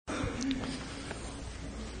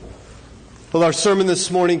Well, our sermon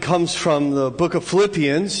this morning comes from the book of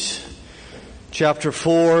Philippians, chapter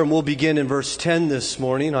 4, and we'll begin in verse 10 this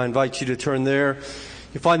morning. I invite you to turn there.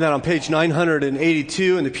 You find that on page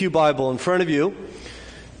 982 in the Pew Bible in front of you.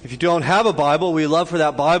 If you don't have a Bible, we'd love for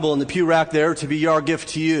that Bible in the pew rack there to be our gift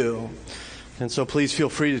to you. And so please feel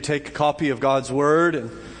free to take a copy of God's Word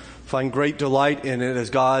and find great delight in it as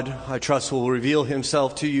God, I trust, will reveal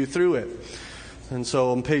Himself to you through it. And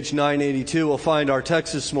so on page 982, we'll find our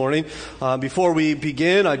text this morning. Before we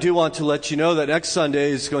begin, I do want to let you know that next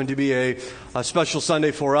Sunday is going to be a special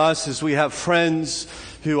Sunday for us as we have friends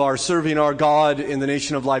who are serving our God in the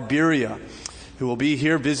nation of Liberia, who will be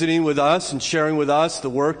here visiting with us and sharing with us the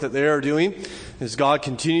work that they are doing as God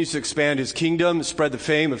continues to expand His kingdom and spread the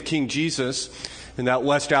fame of King Jesus in that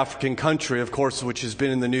West African country, of course, which has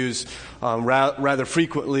been in the news rather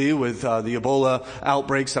frequently with the Ebola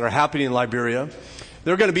outbreaks that are happening in Liberia.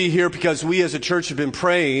 They're going to be here because we as a church have been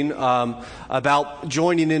praying about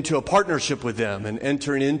joining into a partnership with them and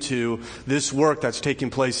entering into this work that's taking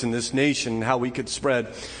place in this nation and how we could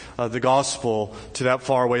spread the gospel to that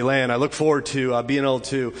faraway land. I look forward to being able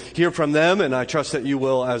to hear from them, and I trust that you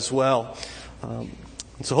will as well.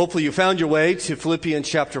 So hopefully you found your way to Philippians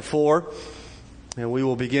chapter 4. And we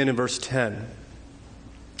will begin in verse 10.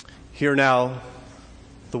 Hear now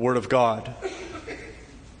the word of God.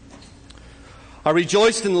 I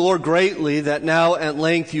rejoiced in the Lord greatly that now at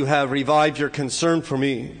length you have revived your concern for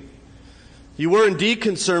me. You were indeed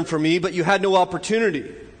concerned for me, but you had no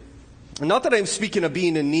opportunity. And not that I am speaking of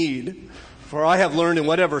being in need, for I have learned in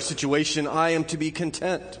whatever situation I am to be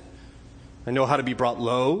content. I know how to be brought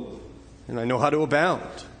low, and I know how to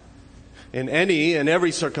abound. In any and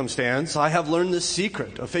every circumstance, I have learned the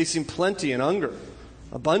secret of facing plenty and hunger,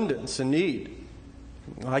 abundance and need.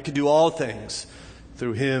 I can do all things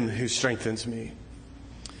through Him who strengthens me.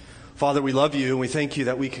 Father, we love you, and we thank you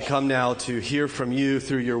that we can come now to hear from you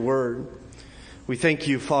through your word. We thank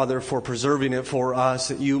you, Father, for preserving it for us,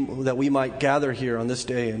 that we might gather here on this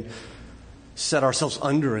day and set ourselves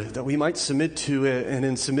under it, that we might submit to it, and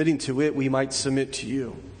in submitting to it, we might submit to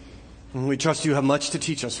you. And we trust you have much to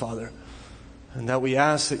teach us, Father. And that we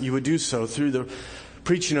ask that you would do so through the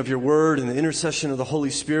preaching of your word and the intercession of the Holy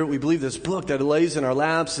Spirit. We believe this book that it lays in our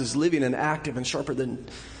laps is living and active and sharper than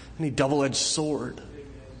any double-edged sword.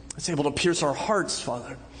 It's able to pierce our hearts,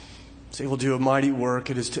 Father. It's able to do a mighty work.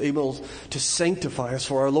 It is able to sanctify us.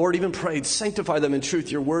 For our Lord even prayed, sanctify them in truth.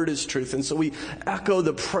 Your word is truth. And so we echo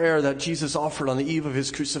the prayer that Jesus offered on the eve of His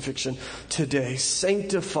crucifixion today.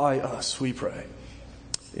 Sanctify us, we pray,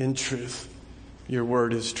 in truth. Your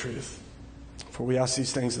word is truth. For we ask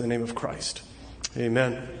these things in the name of Christ.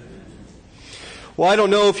 Amen. Well, I don't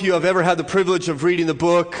know if you have ever had the privilege of reading the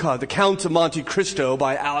book, The Count of Monte Cristo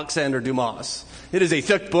by Alexander Dumas. It is a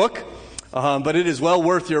thick book, but it is well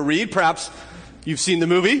worth your read. Perhaps you've seen the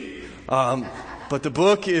movie, but the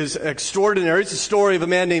book is extraordinary. It's a story of a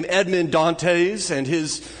man named Edmond Dantes and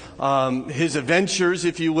his adventures,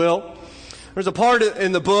 if you will. There's a part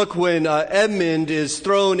in the book when Edmond is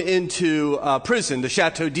thrown into prison, the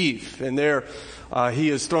Chateau d'If, and there he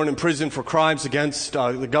is thrown in prison for crimes against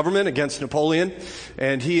the government, against Napoleon,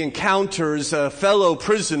 and he encounters a fellow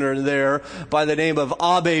prisoner there by the name of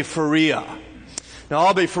Abbe Faria. Now,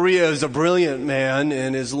 Abbe Faria is a brilliant man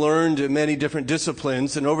and has learned many different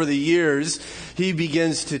disciplines, and over the years, he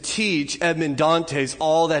begins to teach Edmond Dantes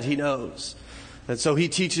all that he knows. And so he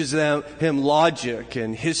teaches him logic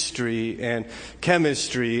and history and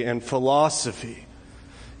chemistry and philosophy.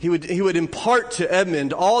 He would impart to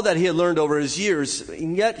Edmond all that he had learned over his years,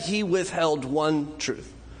 and yet he withheld one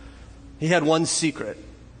truth. He had one secret.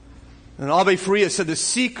 And Abbe Faria said the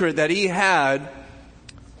secret that he had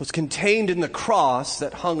was contained in the cross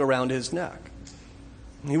that hung around his neck.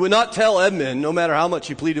 He would not tell Edmond, no matter how much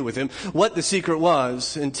he pleaded with him, what the secret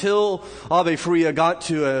was until Abbe Faria got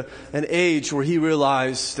to an age where he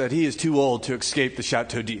realized that he is too old to escape the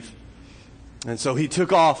Chateau d'If. And so he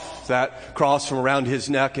took off that cross from around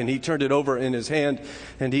his neck and he turned it over in his hand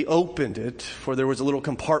and he opened it, for there was a little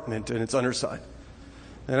compartment in its underside.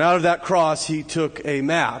 And out of that cross he took a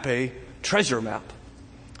map, a treasure map,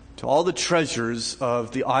 to all the treasures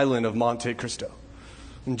of the island of Monte Cristo.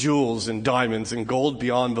 And jewels and diamonds and gold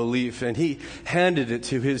beyond belief. And he handed it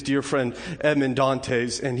to his dear friend Edmond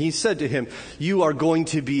Dantes, and he said to him, "You are going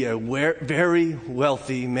to be a very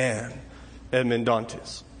wealthy man, Edmond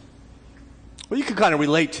Dantes." Well, you can kind of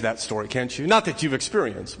relate to that story, can't you? Not that you've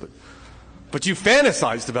experienced, but you've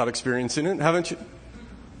fantasized about experiencing it, haven't you?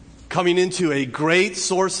 Coming into a great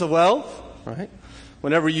source of wealth, right?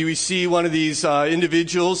 Whenever you see one of these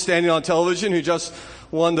individuals standing on television who just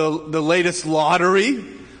won the latest lottery,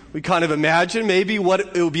 We kind of imagine maybe what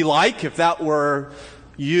it would be like if that were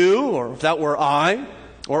you or if that were I.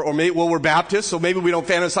 Or maybe, well, we're Baptists, so maybe we don't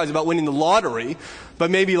fantasize about winning the lottery,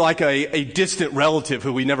 but maybe like a distant relative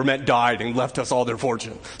who we never met died and left us all their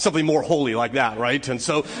fortune. Something more holy like that, right? And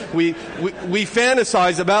so we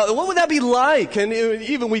fantasize about what would that be like? And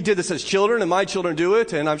even we did this as children, and my children do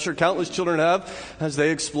it, and I'm sure countless children have, as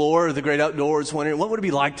they explore the great outdoors, wondering what would it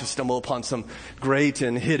be like to stumble upon some great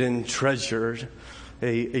and hidden treasure,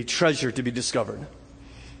 a treasure to be discovered.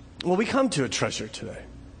 Well, we come to a treasure today.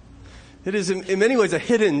 It is in many ways a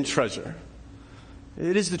hidden treasure.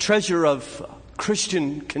 It is the treasure of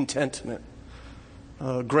Christian contentment.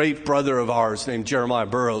 A great brother of ours named Jeremiah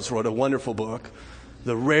Burroughs wrote a wonderful book,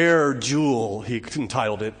 The Rare Jewel, he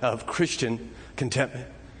entitled it, of Christian contentment.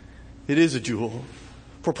 It is a jewel.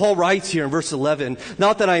 For Paul writes here in verse 11,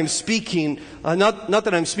 not that I'm speaking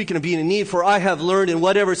of being in need, for I have learned in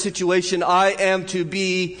whatever situation I am to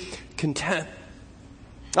be content.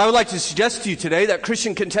 I would like to suggest to you today that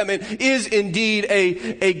Christian contentment is indeed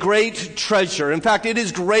a great treasure. In fact, it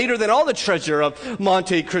is greater than all the treasure of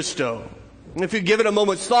Monte Cristo. And if you give it a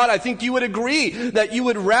moment's thought, I think you would agree that you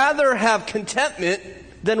would rather have contentment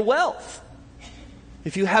than wealth.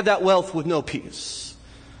 If you have that wealth with no peace.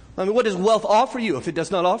 I mean, what does wealth offer you if it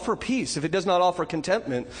does not offer peace, if it does not offer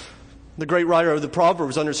contentment? The great writer of the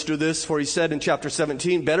Proverbs understood this, for he said in chapter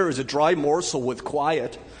 17, better is a dry morsel with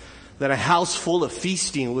quiet than a house full of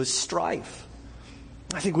feasting with strife.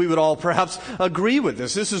 I think we would all perhaps agree with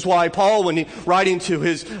this. This is why Paul, when he writing to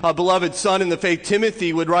his beloved son in the faith,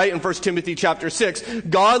 Timothy, would write in 1 Timothy chapter 6,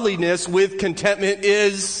 godliness with contentment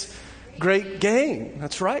is great gain.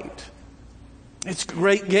 That's right. It's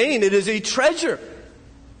great gain. It is a treasure.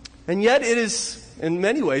 And yet it is, in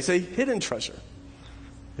many ways, a hidden treasure.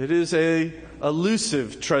 It is a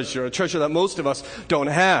elusive treasure, a treasure that most of us don't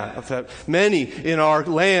have, that many in our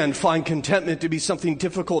land find contentment to be something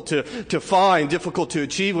difficult to find, difficult to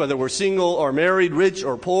achieve, whether we're single or married, rich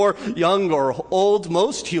or poor, young or old.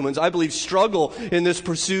 Most humans, I believe, struggle in this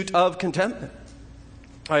pursuit of contentment.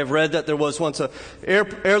 I have read that there was once an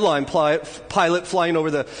airline pilot flying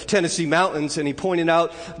over the Tennessee mountains, and he pointed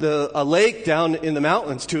out a lake down in the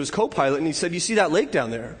mountains to his co-pilot, and he said, "You see that lake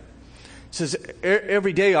down there?" He says,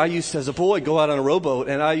 every day I used to, as a boy, go out on a rowboat,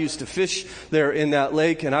 and I used to fish there in that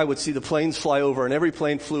lake, and I would see the planes fly over, and every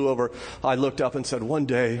plane flew over. I looked up and said, one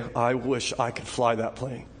day I wish I could fly that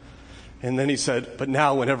plane. And then he said, but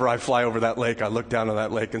now whenever I fly over that lake, I look down on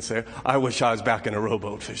that lake and say, I wish I was back in a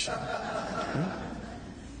rowboat fishing.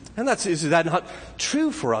 And is that not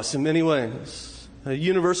true for us in many ways? A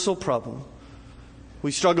universal problem.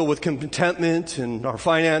 We struggle with contentment in our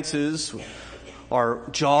finances, our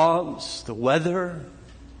jobs, the weather,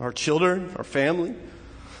 our children, our family.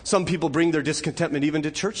 Some people bring their discontentment even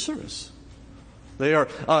to church service. They are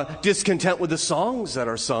discontent with the songs that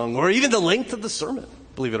are sung, or even the length of the sermon,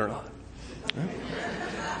 believe it or not.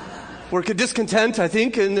 We're discontent, I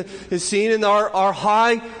think, is seen in our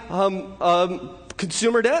high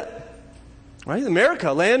consumer debt. Right?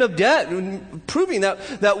 America, land of debt, proving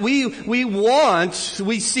that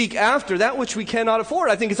we seek after that which we cannot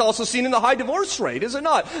afford. I think it's also seen in the high divorce rate, is it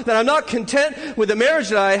not? That I'm not content with the marriage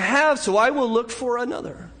that I have, so I will look for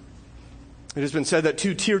another. It has been said that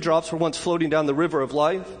 2 teardrops were once floating down the river of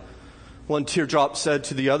life. One teardrop said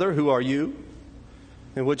to the other, "Who are you?"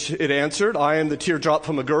 In which it answered, "I am the teardrop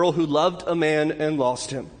from a girl who loved a man and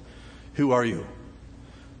lost him. Who are you?"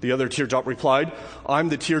 The other teardrop replied, "I'm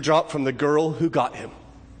the teardrop from the girl who got him."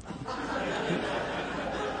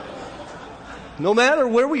 No matter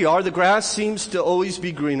where we are, the grass seems to always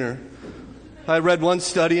be greener. I read one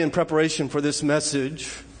study in preparation for this message.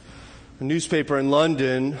 A newspaper in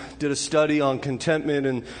London did a study on contentment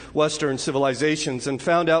in Western civilizations and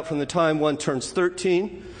found out from the time one turns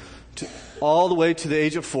 13 all the way to the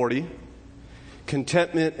age of 40,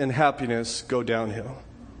 contentment and happiness go downhill.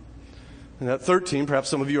 And at 13, perhaps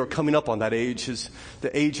some of you are coming up on that age, is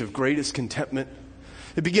the age of greatest contentment.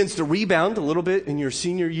 It begins to rebound a little bit in your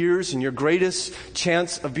senior years, and your greatest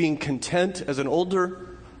chance of being content as an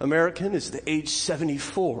older American is the age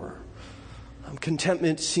 74.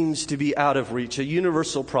 Contentment seems to be out of reach, a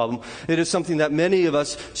universal problem. It is something that many of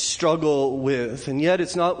us struggle with, and yet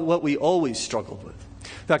it's not what we always struggled with.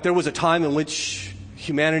 In fact, there was a time in which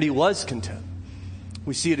humanity was content.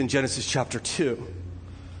 We see it in Genesis chapter 2.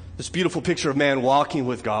 This beautiful picture of man walking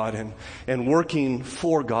with God and working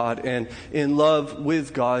for God and in love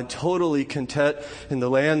with God, totally content in the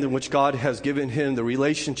land in which God has given him, the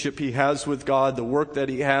relationship he has with God, the work that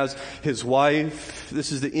he has, his wife.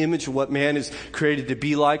 This is the image of what man is created to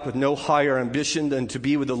be like, with no higher ambition than to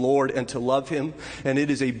be with the Lord and to love him. And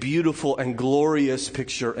it is a beautiful and glorious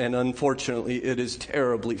picture, and unfortunately it is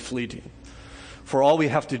terribly fleeting. For all we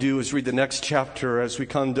have to do is read the next chapter as we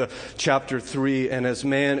come to chapter 3, and as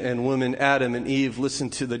man and woman, Adam and Eve, listen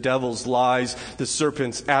to the devil's lies, the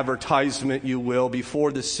serpent's advertisement, you will.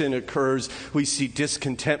 Before the sin occurs, we see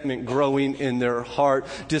discontentment growing in their heart,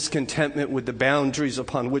 discontentment with the boundaries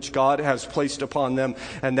upon which God has placed upon them,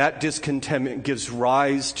 and that discontentment gives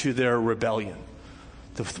rise to their rebellion.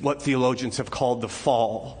 What theologians have called the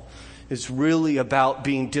fall. Is really about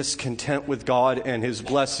being discontent with God and his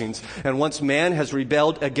blessings. And once man has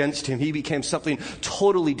rebelled against him, he became something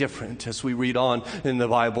totally different as we read on in the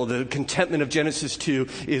Bible. The contentment of Genesis 2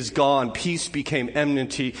 is gone. Peace became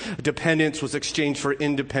enmity. Dependence was exchanged for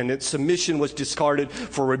independence. Submission was discarded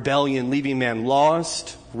for rebellion, leaving man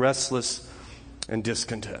lost, restless, and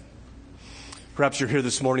discontent. Perhaps you're here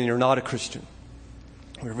this morning and you're not a Christian.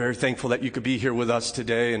 We're very thankful that you could be here with us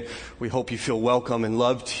today, and we hope you feel welcome and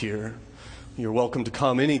loved here. You're welcome to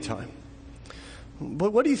come anytime.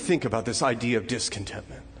 But what do you think about this idea of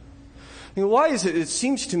discontentment? I mean, why is it? It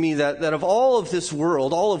seems to me that of all of this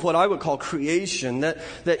world, all of what I would call creation,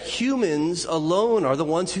 that humans alone are the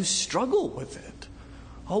ones who struggle with it.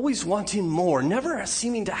 Always wanting more, never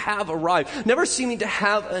seeming to have arrived, never seeming to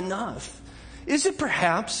have enough. Is it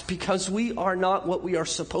perhaps because we are not what we are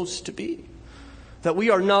supposed to be? That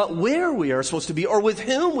we are not where we are supposed to be, or with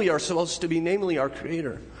whom we are supposed to be, namely our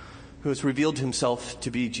Creator, who has revealed himself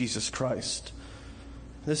to be Jesus Christ.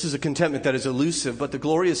 This is a contentment that is elusive, but the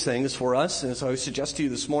glorious thing is for us, and as I would suggest to you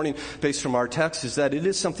this morning, based from our text, is that it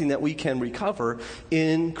is something that we can recover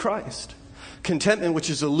in Christ. Contentment,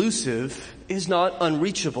 which is elusive, is not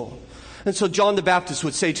unreachable. And so John the Baptist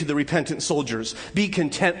would say to the repentant soldiers, be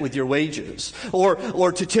content with your wages.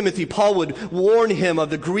 Or to Timothy, Paul would warn him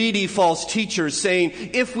of the greedy false teachers, saying,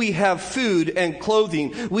 if we have food and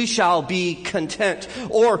clothing, we shall be content.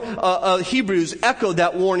 Or Hebrews echoed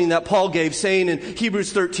that warning that Paul gave, saying in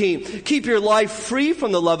Hebrews 13, keep your life free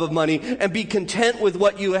from the love of money and be content with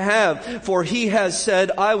what you have. For he has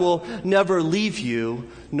said, I will never leave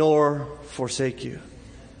you nor forsake you.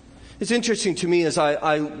 It's interesting to me as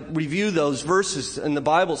I review those verses, and the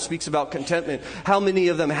Bible speaks about contentment, how many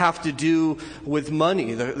of them have to do with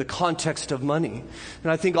money, the context of money.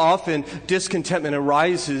 And I think often discontentment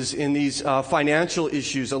arises in these financial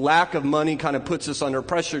issues. A lack of money kind of puts us under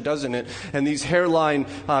pressure, doesn't it? And these hairline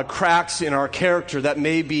cracks in our character that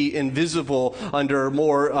may be invisible under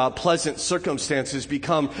more pleasant circumstances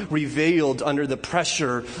become revealed under the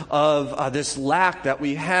pressure of this lack that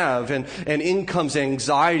we have. And in comes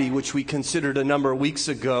anxiety, which we considered a number of weeks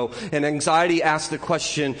ago. And anxiety asks the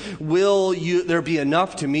question, will there be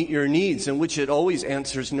enough to meet your needs? In which it always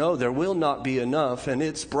answers, no, there will not be enough. And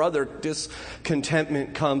its brother,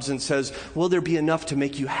 discontentment, comes and says, will there be enough to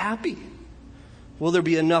make you happy? Will there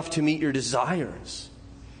be enough to meet your desires?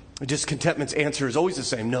 Discontentment's answer is always the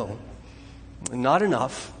same, no. Not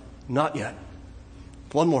enough, not yet.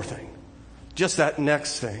 One more thing. Just that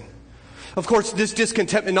next thing. Of course, this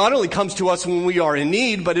discontentment not only comes to us when we are in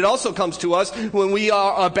need, but it also comes to us when we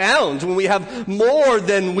are abound, when we have more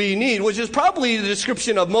than we need, which is probably the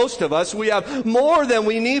description of most of us. We have more than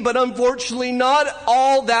we need, but unfortunately not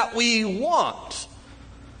all that we want.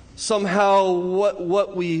 Somehow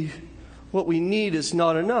what we need is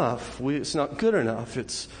not enough. It's not good enough.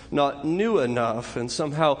 It's not new enough. And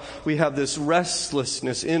somehow we have this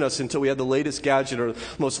restlessness in us until we have the latest gadget or the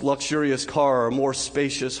most luxurious car or more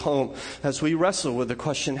spacious home, as we wrestle with the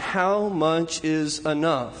question, how much is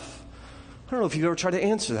enough? I don't know if you've ever tried to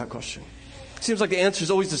answer that question. It seems like the answer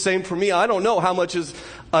is always the same for me. I don't know how much is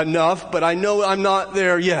enough, but I know I'm not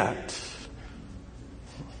there yet.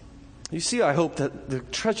 You see, I hope that the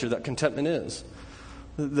treasure that contentment is,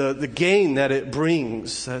 the gain that it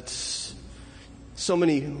brings, that so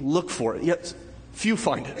many look for it, yet few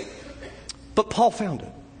find it. But Paul found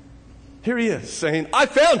it. Here he is saying, I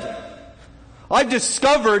found it. I've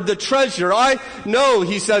discovered the treasure. I know,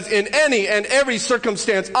 he says, in any and every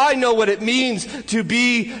circumstance, I know what it means to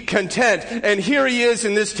be content. And here he is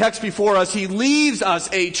in this text before us. He leaves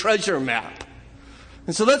us a treasure map.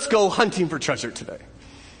 And so let's go hunting for treasure today.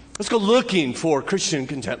 Let's go looking for Christian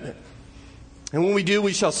contentment. And when we do,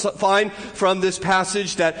 we shall find from this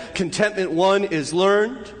passage that contentment, one, is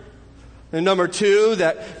learned, And number 2,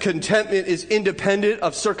 that contentment is independent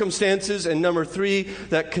of circumstances. And number 3,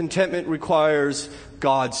 that contentment requires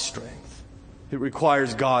God's strength. It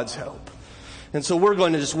requires God's help. And so we're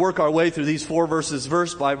going to just work our way through these 4 verses,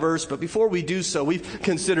 verse by verse. But before we do so, we've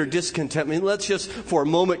considered discontentment. Let's just for a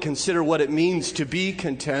moment consider what it means to be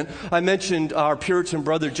content. I mentioned our Puritan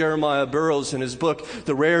brother Jeremiah Burroughs in his book,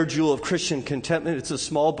 The Rare Jewel of Christian Contentment. It's a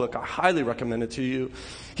small book. I highly recommend it to you.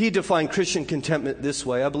 He defined Christian contentment this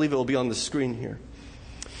way. I believe it will be on the screen here.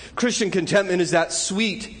 Christian contentment is that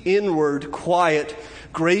sweet, inward, quiet,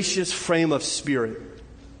 gracious frame of spirit,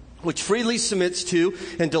 which freely submits to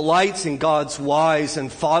and delights in God's wise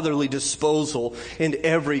and fatherly disposal in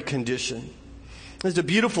every condition. There's a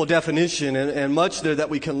beautiful definition and much there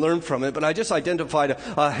that we can learn from it, but I just identified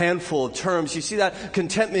a handful of terms. You see that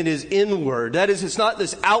contentment is inward. That is, it's not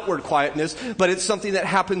this outward quietness, but it's something that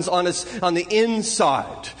happens on us on the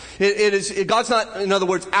inside. God's not, in other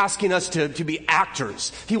words, asking us to be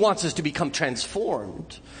actors. He wants us to become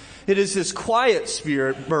transformed. It is this quiet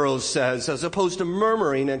spirit, Burroughs says, as opposed to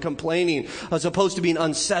murmuring and complaining, as opposed to being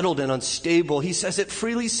unsettled and unstable. He says it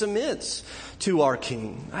freely submits to our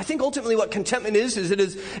King. I think ultimately what contentment is it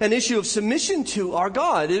is an issue of submission to our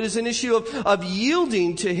God. It is an issue of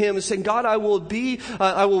yielding to Him and saying, God, I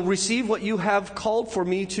will receive what you have called for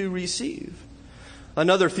me to receive.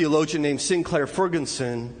 Another theologian named Sinclair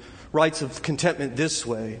Ferguson writes of contentment this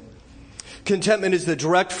way. Contentment is the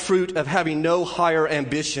direct fruit of having no higher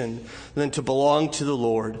ambition than to belong to the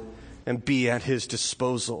Lord and be at His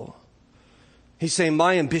disposal. He's saying,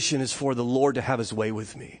 my ambition is for the Lord to have His way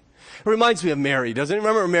with me. It reminds me of Mary, doesn't it?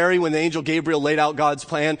 Remember Mary when the angel Gabriel laid out God's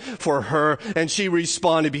plan for her and she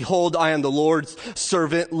responded, behold, I am the Lord's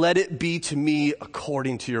servant. Let it be to me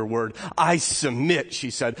according to your word. I submit, she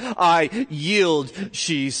said. I yield,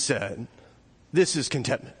 she said. This is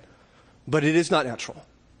contentment, but it is not natural.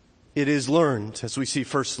 It is learned, as we see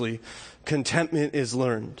firstly. Contentment is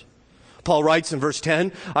learned. Paul writes in verse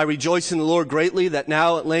 10, I rejoice in the Lord greatly that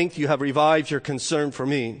now at length you have revived your concern for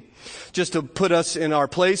me. Just to put us in our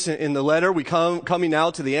place in the letter, we coming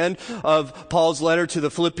now to the end of Paul's letter to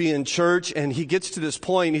the Philippian church, and he gets to this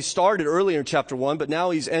point. He started earlier in chapter 1, but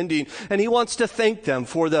now he's ending, and he wants to thank them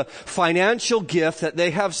for the financial gift that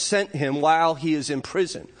they have sent him while he is in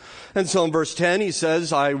prison. And so in verse 10, he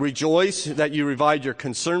says, I rejoice that you revived your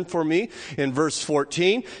concern for me. In verse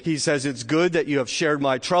 14, he says, it's good that you have shared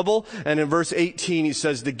my trouble. And in verse 18, he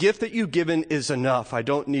says, the gift that you've given is enough. I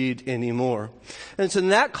don't need any more. And it's in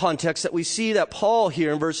that context that we see that Paul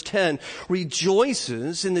here in verse 10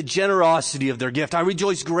 rejoices in the generosity of their gift. I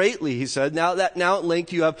rejoice greatly, he said, now at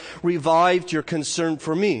length you have revived your concern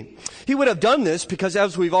for me. He would have done this because,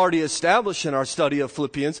 as we've already established in our study of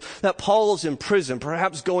Philippians, that Paul is in prison,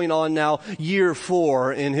 perhaps going on now year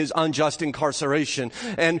 4 in his unjust incarceration.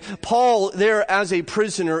 And Paul there as a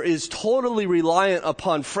prisoner is totally reliant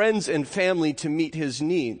upon friends and family to meet his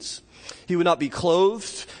needs. He would not be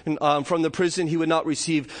clothed from the prison. He would not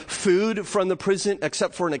receive food from the prison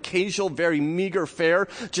except for an occasional, very meager fare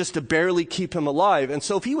just to barely keep him alive. And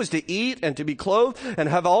so if he was to eat and to be clothed and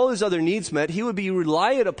have all his other needs met, he would be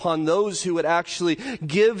reliant upon those who would actually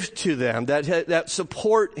give to them, that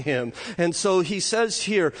support him. And so he says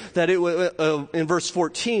here that in verse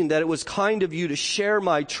 14, that it was kind of you to share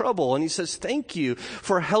my trouble. And he says, thank you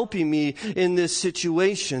for helping me in this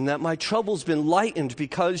situation, that my trouble's been lightened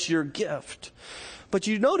because your gift. But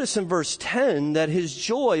you notice in verse 10 that his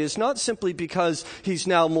joy is not simply because he's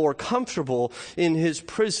now more comfortable in his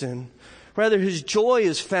prison. Rather, his joy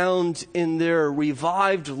is found in their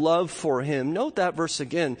revived love for him. Note that verse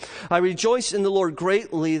again. I rejoice in the Lord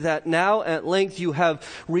greatly that now at length you have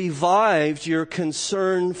revived your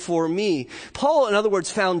concern for me. Paul, in other words,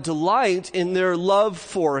 found delight in their love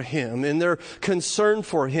for him, in their concern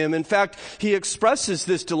for him. In fact, he expresses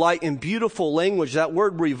this delight in beautiful language. That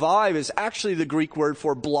word revive is actually the Greek word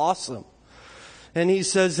for blossom. And he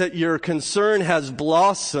says that your concern has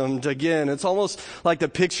blossomed again. It's almost like the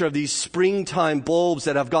picture of these springtime bulbs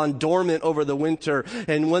that have gone dormant over the winter.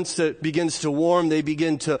 And once it begins to warm, they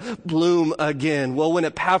begin to bloom again. Well, when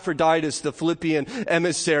Epaphroditus, the Philippian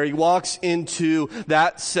emissary, walks into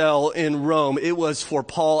that cell in Rome, it was for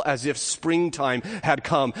Paul as if springtime had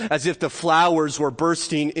come, as if the flowers were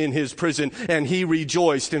bursting in his prison. And he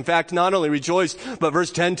rejoiced. In fact, not only rejoiced, but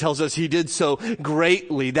verse 10 tells us he did so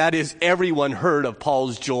greatly. That is, everyone heard word of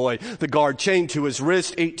Paul's joy. The guard chained to his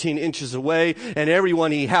wrist 18 inches away, and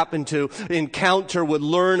everyone he happened to encounter would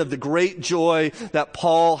learn of the great joy that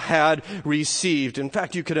Paul had received. In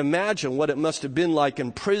fact, you could imagine what it must have been like,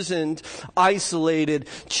 imprisoned, isolated,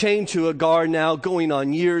 chained to a guard now, going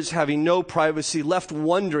on years, having no privacy, left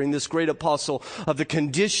wondering, this great apostle, of the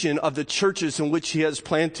condition of the churches in which he has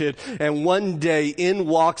planted. And one day in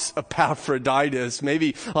walks Epaphroditus,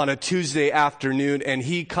 maybe on a Tuesday afternoon, and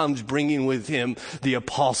he comes bringing with him the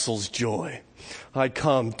apostle's joy. I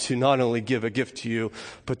come to not only give a gift to you,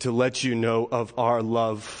 but to let you know of our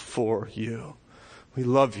love for you. We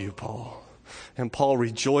love you, Paul. And Paul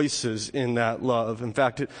rejoices in that love. In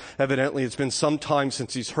fact, evidently it's been some time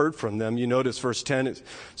since he's heard from them. You notice verse 10, it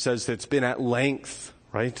says that it's been at length,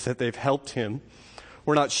 right, that they've helped him.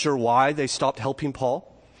 We're not sure why they stopped helping Paul.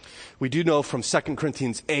 We do know from 2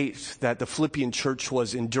 Corinthians 8 that the Philippian church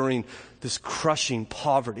was enduring this crushing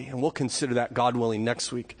poverty. And we'll consider that, God willing,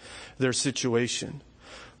 next week, their situation.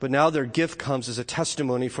 But now their gift comes as a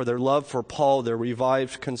testimony for their love for Paul, their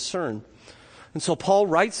revived concern. And so Paul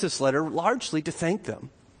writes this letter largely to thank them.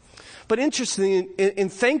 But interestingly, in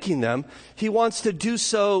thanking them, he wants to do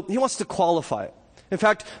so, he wants to qualify it. In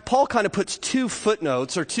fact, Paul kind of puts two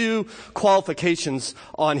footnotes or two qualifications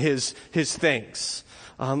on his thanks.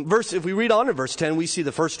 If we read on to verse 10, we see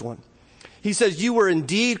the first one. He says, you were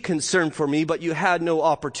indeed concerned for me, but you had no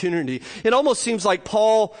opportunity. It almost seems like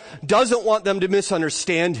Paul doesn't want them to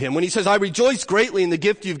misunderstand him. When he says, I rejoice greatly in the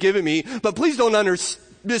gift you've given me, but please don't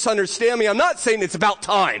misunderstand me. I'm not saying it's about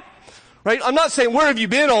time. Right? I'm not saying, where have you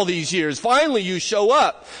been all these years? Finally, you show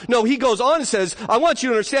up. No, he goes on and says, I want you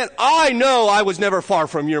to understand, I know I was never far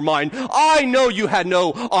from your mind. I know you had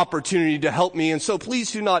no opportunity to help me. And so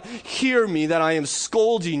please do not hear me that I am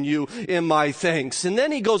scolding you in my thanks. And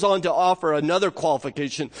then he goes on to offer another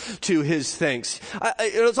qualification to his thanks.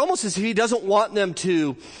 It's almost as if he doesn't want them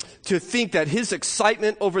to think that his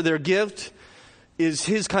excitement over their gift is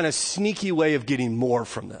his kind of sneaky way of getting more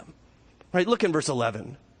from them. Right? Look in verse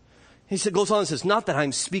 11. Goes on and says, not that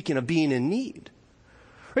I'm speaking of being in need.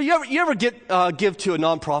 Right, you ever give to a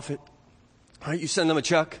nonprofit? Right, you send them a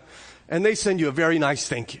check, and they send you a very nice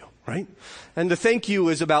thank you, right? And the thank you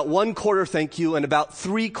is about 1/4 thank you and about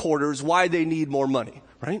 3/4 why they need more money.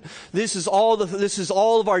 Right? This is all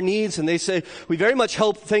of our needs, and they say, we very much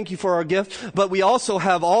thank you for our gift, but we also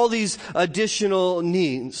have all these additional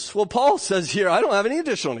needs. Well, Paul says here, I don't have any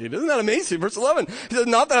additional need. Isn't that amazing? Verse 11. He says,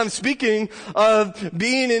 not that I'm speaking of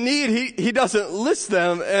being in need. He doesn't list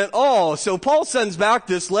them at all. So Paul sends back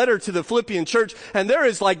this letter to the Philippian church, and there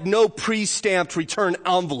is like no pre-stamped return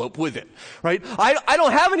envelope with it. Right? I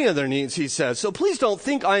don't have any other needs, he says. So please don't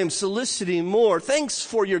think I am soliciting more. Thanks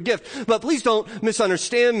for your gift, but please don't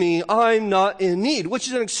misunderstand me, I'm not in need, which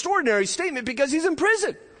is an extraordinary statement because he's in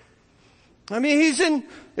prison. I mean, he's in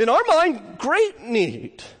our mind, great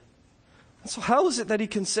need. So how is it that he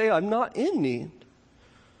can say, I'm not in need?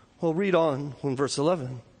 Well, read on in verse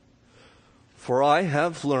 11. For I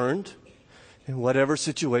have learned in whatever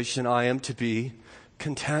situation I am to be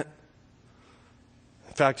content.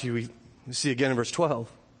 In fact, we see again in verse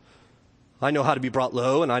 12. I know how to be brought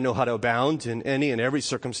low, and I know how to abound in any and every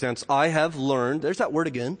circumstance. I have learned, there's that word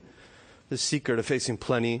again, the secret of facing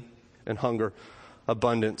plenty and hunger,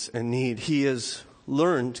 abundance and need. He has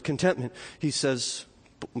learned contentment. He says,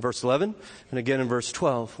 in verse 11, and again in verse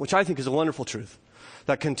 12, which I think is a wonderful truth,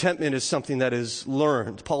 that contentment is something that is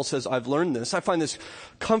learned. Paul says, I've learned this. I find this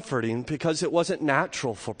comforting because it wasn't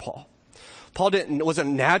natural for Paul. Paul wasn't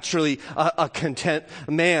naturally a content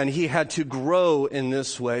man. He had to grow in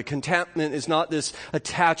this way. Contentment is not this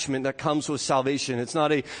attachment that comes with salvation. It's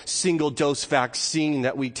not a single dose vaccine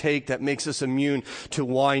that we take that makes us immune to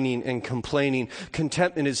whining and complaining.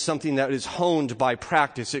 Contentment is something that is honed by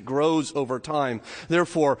practice. It grows over time.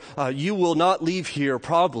 Therefore, you will not leave here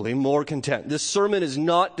probably more content. This sermon is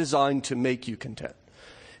not designed to make you content.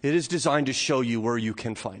 It is designed to show you where you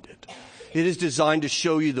can find it. It is designed to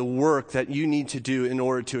show you the work that you need to do in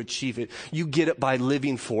order to achieve it. You get it by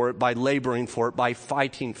living for it, by laboring for it, by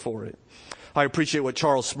fighting for it. I appreciate what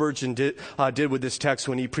Charles Spurgeon did with this text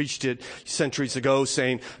when he preached it centuries ago,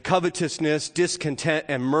 saying, covetousness, discontent,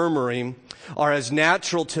 and murmuring are as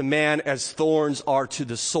natural to man as thorns are to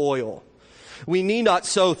the soil. We need not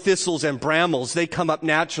sow thistles and brambles. They come up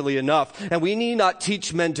naturally enough. And we need not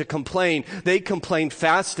teach men to complain. They complain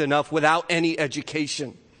fast enough without any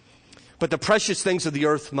education. But the precious things of the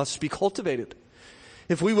earth must be cultivated.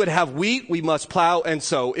 If we would have wheat, we must plow and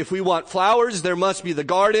sow. If we want flowers, there must be the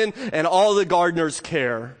garden and all the gardener's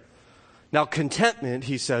care. Now, contentment,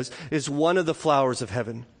 he says, is one of the flowers of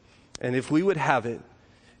heaven. And if we would have it,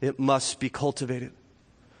 it must be cultivated.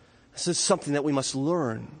 This is something that we must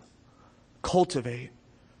learn, cultivate,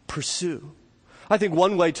 pursue. I think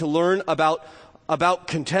one way to learn about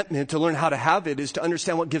contentment, to learn how to have it, is to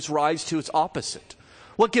understand what gives rise to its opposite.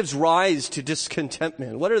 What gives rise to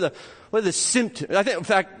discontentment? What are the symptoms?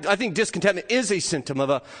 I think discontentment is a symptom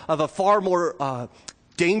of a far more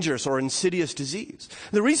dangerous or insidious disease.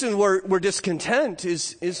 The reason we're discontent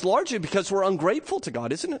is largely because we're ungrateful to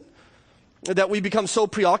God, isn't it? That we become so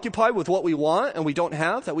preoccupied with what we want and we don't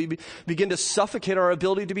have that we begin to suffocate our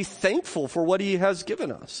ability to be thankful for what He has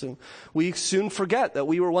given us. And we soon forget that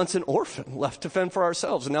we were once an orphan left to fend for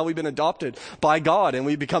ourselves, and now we've been adopted by God and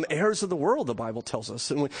we become heirs of the world, the Bible tells us.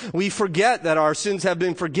 And we forget that our sins have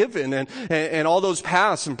been forgiven, and all those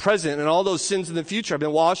past and present and all those sins in the future have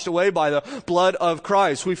been washed away by the blood of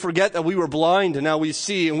Christ. We forget that we were blind and now we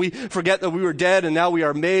see, and we forget that we were dead and now we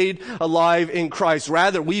are made alive in Christ.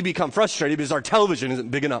 Rather, we become frustrated because our television isn't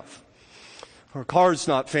big enough. Our car's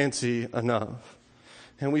not fancy enough.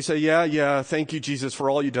 And we say, yeah, thank you, Jesus, for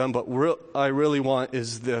all you've done, but I really want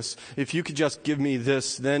is this. If you could just give me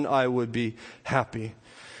this, then I would be happy.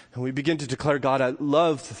 And we begin to declare, God, I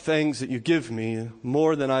love the things that you give me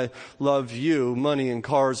more than I love you, money and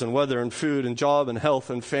cars and weather and food and job and health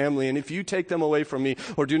and family. And if you take them away from me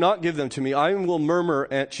or do not give them to me, I will murmur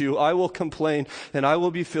at you, I will complain, and I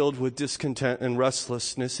will be filled with discontent and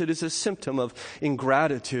restlessness. It is a symptom of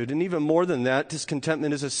ingratitude. And even more than that,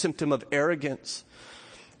 discontentment is a symptom of arrogance.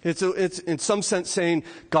 It's in some sense saying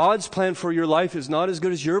God's plan for your life is not as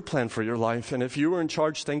good as your plan for your life. And if you were in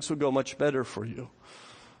charge, things would go much better for you.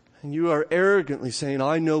 And you are arrogantly saying,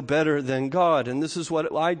 I know better than God. And this is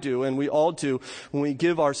what I do, and we all do, when we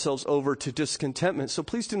give ourselves over to discontentment. So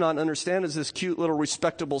please do not understand as this cute little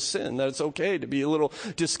respectable sin, that it's okay to be a little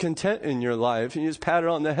discontent in your life. And you just pat it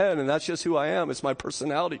on the head, and that's just who I am. It's my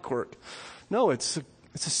personality quirk. No, it's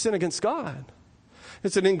a sin against God.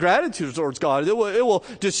 It's an ingratitude towards God. It will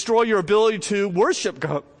destroy your ability to worship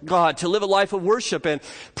God, to live a life of worship and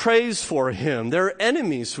praise for Him. They're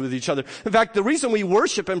enemies with each other. In fact, the reason we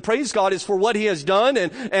worship and praise God is for what He has done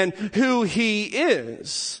and who He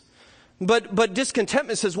is. But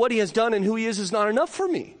discontentment says what He has done and who He is not enough for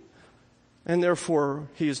me. And therefore,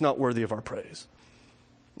 He is not worthy of our praise.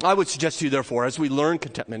 I would suggest to you, therefore, as we learn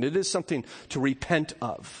contentment, it is something to repent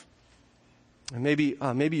of. And maybe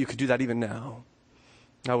you could do that even now.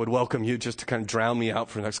 I would welcome you just to kind of drown me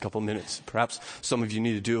out for the next couple of minutes. Perhaps some of you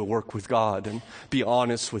need to do a work with God and be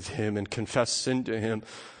honest with Him and confess sin to Him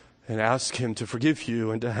and ask Him to forgive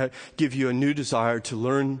you and to give you a new desire to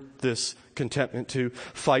learn this contentment, to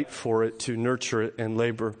fight for it, to nurture it and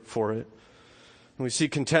labor for it. And we see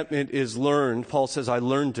contentment is learned. Paul says, I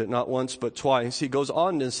learned it not once but twice. He goes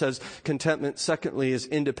on and says contentment, secondly, is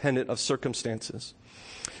independent of circumstances.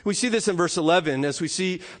 We see this in verse 11 as we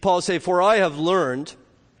see Paul say, for I have learned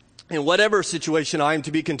in whatever situation I am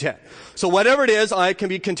to be content. So whatever it is, I can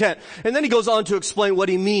be content. And then he goes on to explain what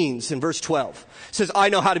he means in verse 12. He says, I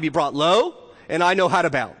know how to be brought low, and I know how to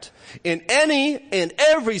abound. In any and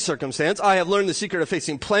every circumstance, I have learned the secret of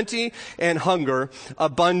facing plenty and hunger,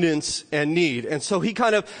 abundance and need. And so he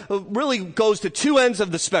kind of really goes to two ends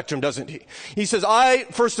of the spectrum, doesn't he? He says, I,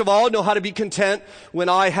 first of all, know how to be content when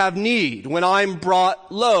I have need, when I'm brought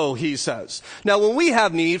low, he says. Now, when we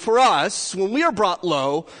have need, for us, when we are brought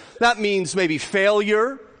low, that means maybe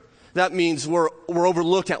failure. That means we're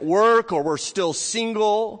overlooked at work, or we're still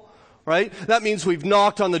single. Right? That means we've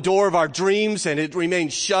knocked on the door of our dreams and it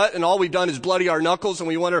remains shut, and all we've done is bloody our knuckles and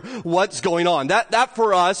we wonder what's going on. That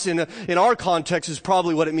for us in our context is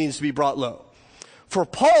probably what it means to be brought low. For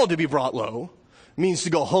Paul to be brought low means to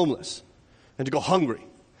go homeless and to go hungry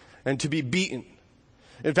and to be beaten.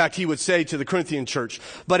 In fact, he would say to the Corinthian church,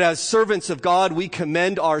 but as servants of God, we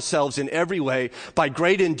commend ourselves in every way by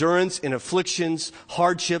great endurance in afflictions,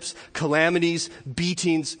 hardships, calamities,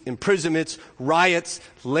 beatings, imprisonments, riots,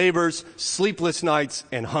 labors, sleepless nights,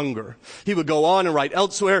 and hunger. He would go on and write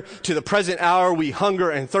elsewhere, to the present hour we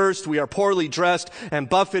hunger and thirst, we are poorly dressed and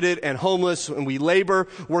buffeted and homeless, and we labor,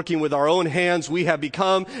 working with our own hands. We have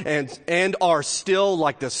become and are still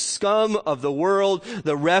like the scum of the world,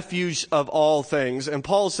 the refuge of all things. And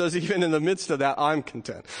Paul says, even in the midst of that, I'm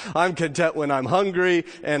content. I'm content when I'm hungry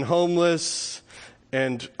and homeless,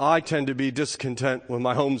 and I tend to be discontent when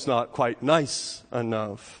my home's not quite nice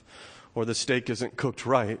enough or the steak isn't cooked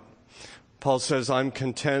right. Paul says, I'm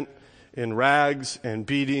content In rags and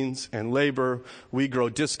beatings and labor, we grow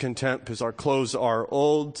discontent because our clothes are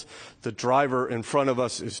old, the driver in front of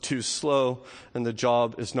us is too slow, and the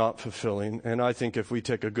job is not fulfilling. And I think if we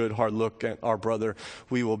take a good hard look at our brother,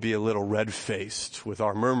 we will be a little red-faced with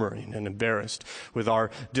our murmuring and embarrassed with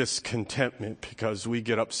our discontentment because we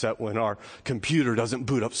get upset when our computer doesn't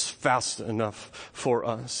boot up fast enough for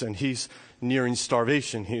us. And he's nearing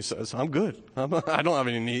starvation, he says. I'm good. I don't have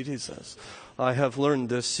any need, he says. I have learned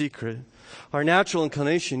this secret. Our natural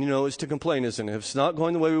inclination, is to complain, isn't it? If it's not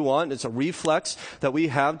going the way we want, it's a reflex that we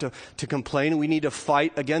have to complain, and we need to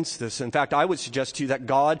fight against this. In fact, I would suggest to you that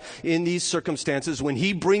God, in these circumstances, when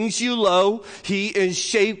He brings you low, He is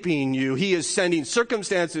shaping you. He is sending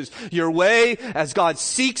circumstances your way as God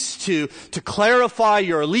seeks to clarify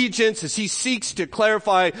your allegiance, as He seeks to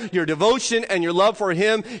clarify your devotion and your love for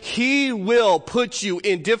Him. He will put you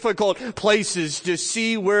in difficult places to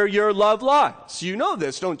see where your love lies. You know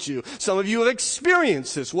this, don't you? Some of you have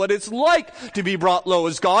experienced this, what it's like to be brought low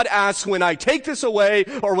as God asks, when I take this away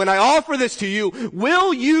or when I offer this to you,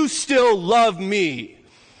 will you still love me?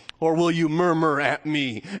 Or will you murmur at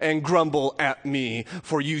me and grumble at me,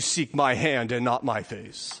 for you seek my hand and not my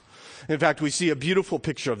face? In fact, we see a beautiful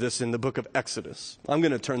picture of this in the book of Exodus. I'm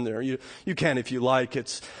going to turn there. You can if you like.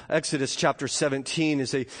 It's Exodus chapter 17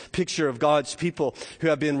 is a picture of God's people who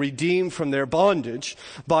have been redeemed from their bondage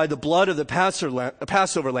by the blood of the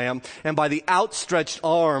Passover lamb and by the outstretched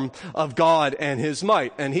arm of God and His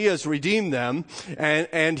might. And He has redeemed them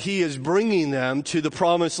and He is bringing them to the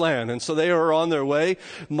promised land. And so they are on their way,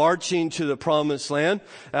 marching to the promised land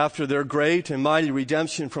after their great and mighty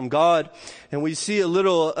redemption from God. And we see a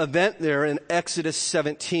little event there in Exodus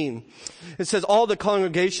 17. It says, all the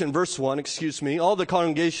congregation of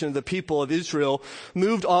the people of Israel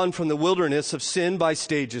moved on from the wilderness of sin by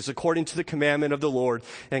stages, according to the commandment of the Lord,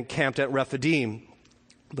 and camped at Rephidim.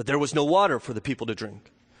 But there was no water for the people to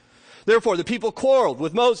drink. Therefore the people quarreled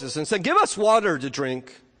with Moses and said, give us water to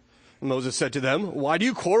drink. And Moses said to them, why do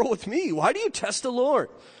you quarrel with me? Why do you test the Lord?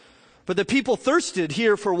 But the people thirsted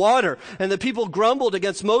here for water, and the people grumbled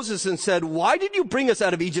against Moses and said, why did you bring us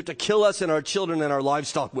out of Egypt to kill us and our children and our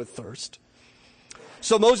livestock with thirst?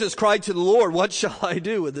 So Moses cried to the Lord, what shall I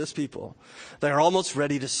do with this people? They are almost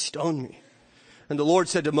ready to stone me. And the Lord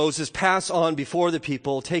said to Moses, pass on before the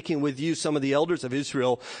people, taking with you some of the elders of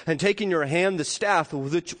Israel, and taking in your hand the staff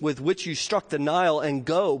with which you struck the Nile, and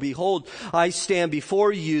go. Behold, I stand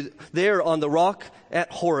before you there on the rock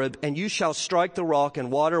at Horeb, and you shall strike the rock,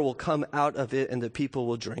 and water will come out of it, and the people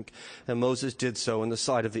will drink. And Moses did so in the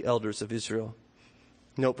sight of the elders of Israel.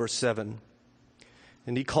 Note verse 7.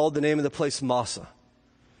 And he called the name of the place Massah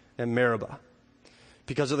and Meribah,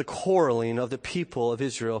 because of the quarreling of the people of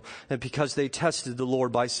Israel, and because they tested the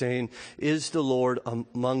Lord by saying, is the Lord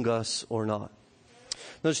among us or not?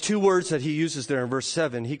 Those two words that he uses there in verse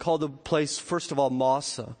 7, he called the place, first of all,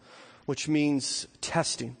 Massah, which means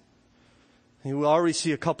testing. And we already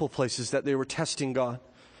see a couple places that they were testing God.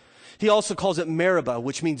 He also calls it Meribah,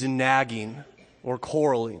 which means nagging or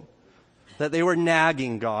quarreling. That they were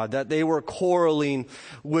nagging God, that they were quarreling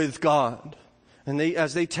with God, and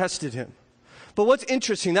as they tested Him. But what's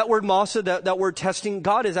interesting, that word Massah, that word testing,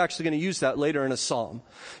 God is actually going to use that later in a psalm.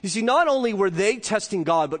 You see, not only were they testing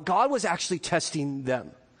God, but God was actually testing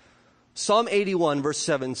them. Psalm 81 verse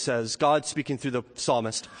 7 says, God speaking through the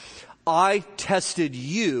psalmist, I tested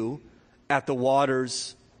you at the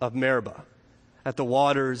waters of Meribah, at the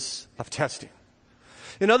waters of testing.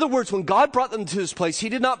 In other words, when God brought them to this place, He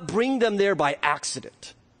did not bring them there by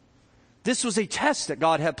accident. This was a test that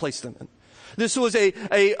God had placed them in. This was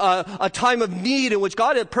a time of need in which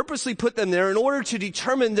God had purposely put them there in order to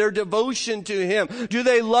determine their devotion to Him. Do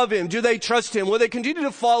they love Him? Do they trust Him? Will they continue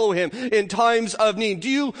to follow Him in times of need? Do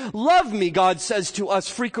you love me, God says to us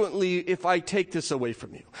frequently, if I take this away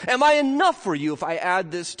from you? Am I enough for you if I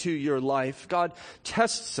add this to your life? God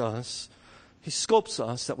tests us. He scopes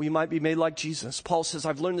us that we might be made like Jesus. Paul says,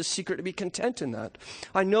 I've learned the secret to be content in that.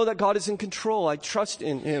 I know that God is in control. I trust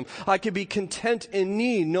in Him. I can be content in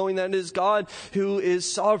need, knowing that it is God who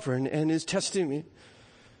is sovereign and is testing me.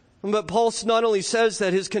 But Paul not only says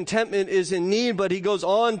that his contentment is in need, but he goes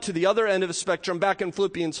on to the other end of the spectrum back in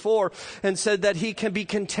Philippians 4 and said that he can be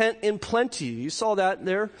content in plenty. You saw that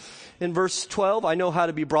there in verse 12. I know how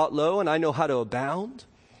to be brought low and I know how to abound.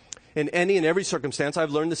 In any and every circumstance,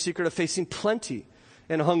 I've learned the secret of facing plenty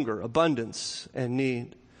and hunger, abundance and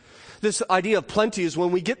need. This idea of plenty is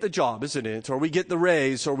when we get the job, isn't it? Or we get the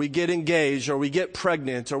raise, or we get engaged, or we get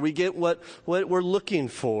pregnant, or we get what we're looking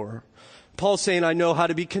for. Paul's saying, I know how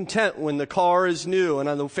to be content when the car is new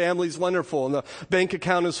and the family's wonderful and the bank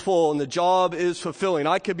account is full and the job is fulfilling.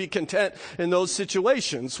 I could be content in those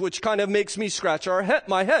situations, which kind of makes me scratch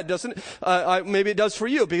my head, doesn't it? Maybe it does for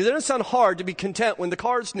you, because it doesn't sound hard to be content when the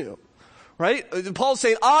car is new, right? Paul's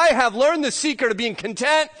saying, I have learned the secret of being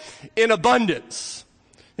content in abundance,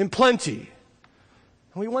 in plenty.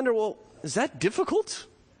 And we wonder, well, is that difficult?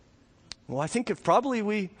 Well, I think if probably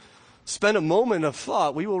we spend a moment of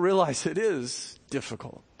thought, we will realize it is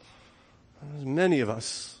difficult. Many of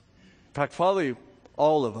us, in fact, probably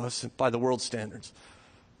all of us, by the world standards,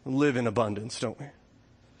 live in abundance, don't we?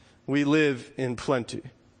 We live in plenty.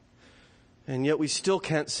 And yet we still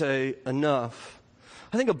can't say enough.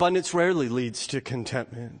 I think abundance rarely leads to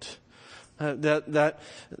contentment. That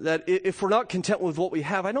if we're not content with what we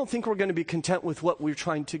have, I don't think we're going to be content with what we're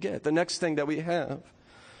trying to get, the next thing that we have.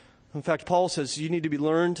 In fact, Paul says you need to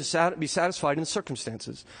learn to be satisfied in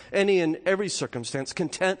circumstances, any and every circumstance,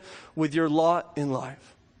 content with your lot in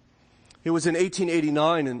life. It was in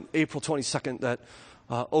 1889, on April 22nd, that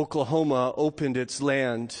Oklahoma opened its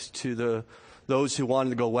land to those who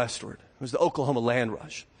wanted to go westward. It was the Oklahoma land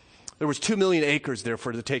rush. There was 2 million acres there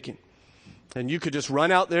for the taking. And you could just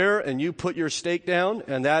run out there and you put your stake down,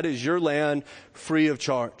 and that is your land free of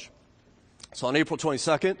charge. So on April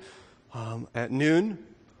 22nd, at noon,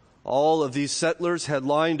 all of these settlers had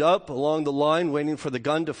lined up along the line, waiting for the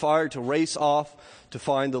gun to fire to race off to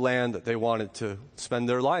find the land that they wanted to spend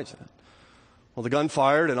their lives in. Well, the gun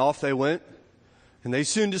fired and off they went, and they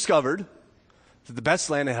soon discovered that the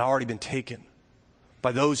best land had already been taken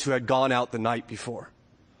by those who had gone out the night before.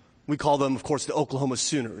 We call them, of course, the Oklahoma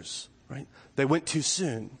Sooners, right? They went too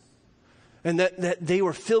soon. And that they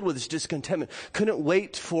were filled with this discontentment. Couldn't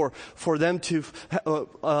wait for them to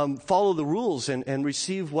follow the rules and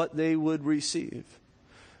receive what they would receive.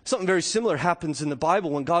 Something very similar happens in the Bible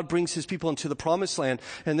when God brings his people into the promised land.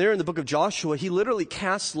 And there in the book of Joshua, he literally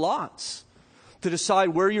casts lots to decide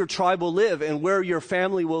where your tribe will live and where your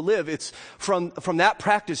family will live. It's from that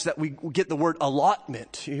practice that we get the word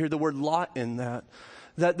allotment. You hear the word lot in that.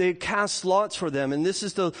 That they cast lots for them. And this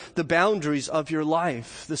is the boundaries of your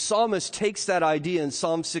life. The psalmist takes that idea in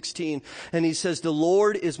Psalm 16 and he says, the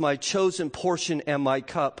Lord is my chosen portion and my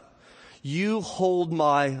cup. You hold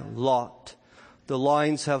my lot. The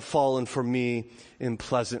lines have fallen for me in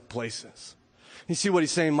pleasant places. You see what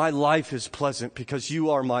he's saying? My life is pleasant because you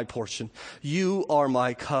are my portion. You are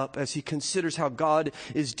my cup. As he considers how God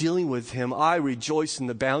is dealing with him, I rejoice in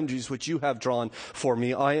the boundaries which you have drawn for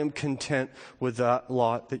me. I am content with that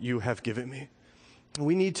lot that you have given me.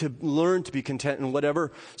 We need to learn to be content in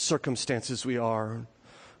whatever circumstances we are.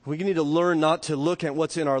 We need to learn not to look at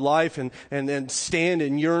what's in our life and then stand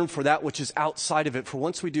and yearn for that which is outside of it. For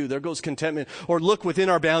once we do, there goes contentment. Or look within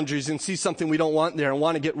our boundaries and see something we don't want there and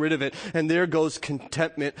want to get rid of it. And there goes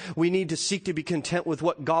contentment. We need to seek to be content with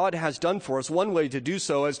what God has done for us. One way to do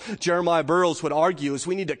so, as Jeremiah Burroughs would argue, is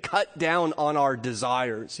we need to cut down on our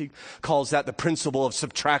desires. He calls that the principle of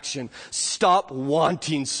subtraction. Stop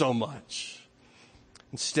wanting so much.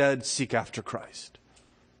 Instead, seek after Christ.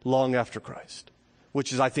 Long after Christ.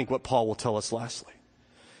 Which is, I think, what Paul will tell us lastly.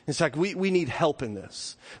 In fact, we need help in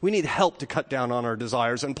this. We need help to cut down on our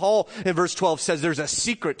desires. And Paul, in verse 12, says there's a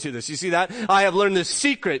secret to this. You see that? I have learned this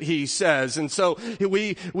secret, he says. And so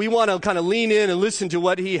we want to kind of lean in and listen to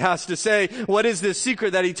what he has to say. What is this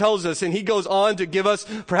secret that he tells us? And he goes on to give us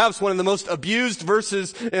perhaps one of the most abused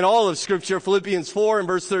verses in all of Scripture, Philippians 4 and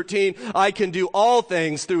verse 13. I can do all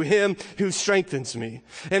things through him who strengthens me.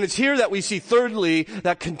 And it's here that we see, thirdly,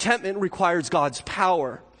 that contentment requires God's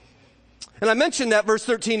power. And I mentioned that verse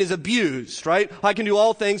 13 is abused, right? I can do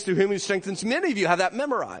all things through him who strengthens me. Many of you have that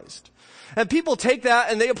memorized. And people take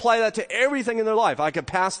that and they apply that to everything in their life. I could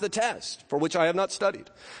pass the test, for which I have not studied,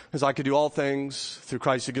 because I could do all things through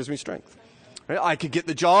Christ who gives me strength. Right? I could get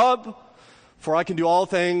the job, for I can do all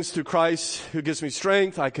things through Christ who gives me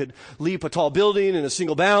strength. I could leap a tall building in a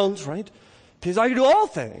single bound, right? Because I can do all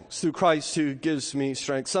things through Christ who gives me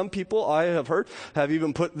strength. Some people, I have heard, have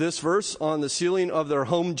even put this verse on the ceiling of their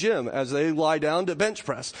home gym as they lie down to bench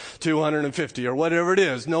press 250 or whatever it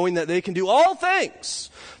is, knowing that they can do all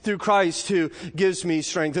things through Christ who gives me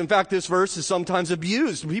strength. In fact, this verse is sometimes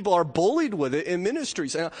abused. People are bullied with it in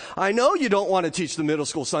ministries. And I know you don't want to teach the middle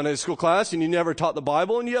school Sunday school class and you never taught the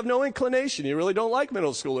Bible and you have no inclination. You really don't like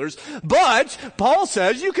middle schoolers. But Paul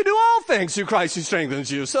says you can do all things through Christ who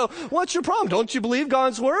strengthens you. So what's your problem? don't you believe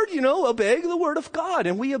God's word? Obey the word of God.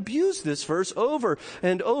 And we abuse this verse over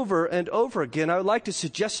and over and over again. I would like to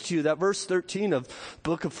suggest to you that verse 13 of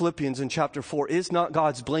book of Philippians in chapter 4 is not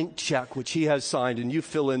God's blank check, which he has signed, and you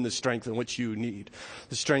fill in the strength in which you need,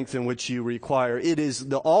 the strength in which you require. It is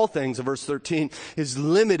all things of verse 13 is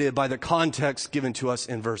limited by the context given to us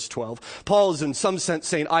in verse 12. Paul is in some sense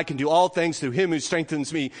saying, I can do all things through him who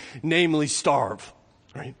strengthens me, namely starve,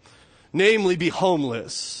 right? Namely be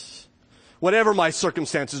homeless. Whatever my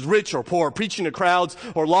circumstances, rich or poor, preaching to crowds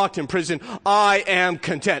or locked in prison, I am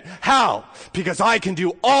content. How? Because I can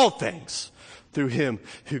do all things through him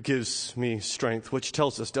who gives me strength, which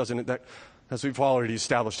tells us, doesn't it, that as we've already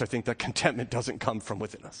established, I think that contentment doesn't come from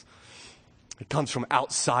within us. It comes from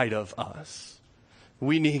outside of us.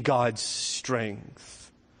 We need God's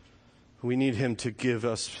strength. We need him to give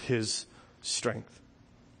us his strength.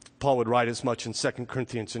 Paul would write as much in 2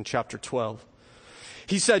 Corinthians in chapter 12.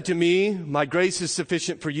 He said to me, my grace is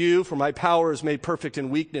sufficient for you, for my power is made perfect in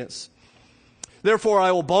weakness. Therefore,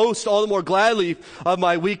 I will boast all the more gladly of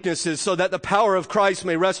my weaknesses, so that the power of Christ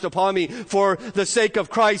may rest upon me. For the sake of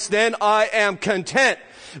Christ, then I am content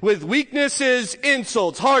with weaknesses,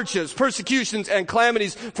 insults, hardships, persecutions, and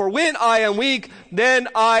calamities. For when I am weak, then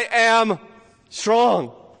I am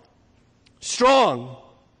strong. Strong.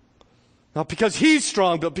 Not because he's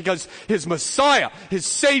strong, but because his Messiah, his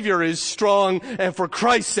Savior, is strong. And for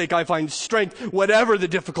Christ's sake, I find strength. Whatever the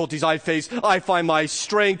difficulties I face, I find my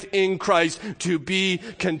strength in Christ to be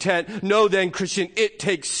content. Know then, Christian, it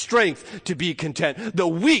takes strength to be content. The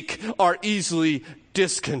weak are easily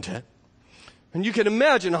discontent. And you can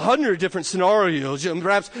imagine 100 different scenarios.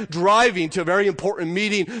 Perhaps driving to a very important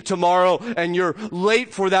meeting tomorrow, and you're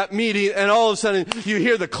late for that meeting, and all of a sudden you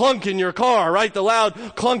hear the clunk in your car, right? The loud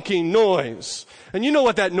clunking noise. And you know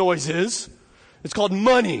what that noise is. It's called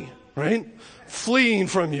money, right? Fleeing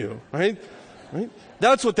from you, right?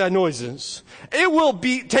 That's what that noise is. It will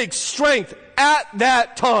take strength at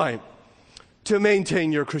that time to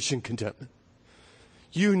maintain your Christian contentment.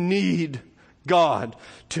 You need God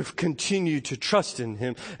to continue to trust in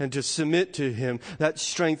him and to submit to him. That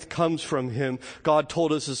strength comes from him. God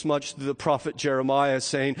told us as much through the prophet Jeremiah,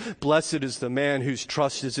 saying, blessed is the man whose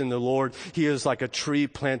trust is in the Lord. He is like a tree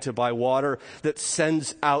planted by water that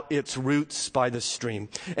sends out its roots by the stream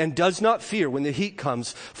and does not fear when the heat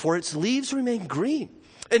comes, for its leaves remain green.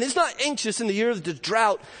 And is not anxious in the year of the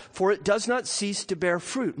drought, for it does not cease to bear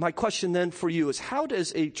fruit. My question then for you is, how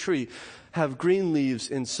does a tree have green leaves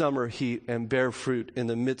in summer heat and bear fruit in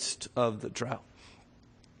the midst of the drought?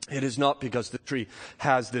 It is not because the tree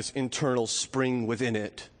has this internal spring within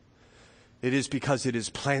it. It is because it is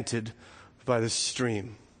planted by the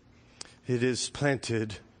stream. It is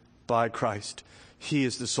planted by Christ. He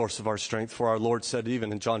is the source of our strength. For our Lord said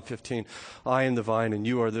even in John 15, I am the vine and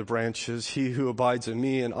you are the branches. He who abides in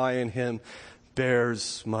me and I in him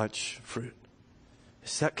bears much fruit.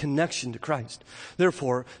 It's that connection to Christ.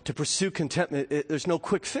 Therefore, to pursue contentment, there's no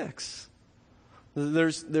quick fix.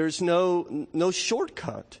 There's no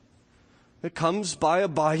shortcut. It comes by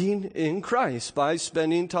abiding in Christ, by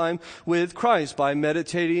spending time with Christ, by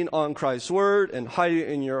meditating on Christ's word and hiding it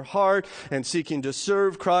in your heart and seeking to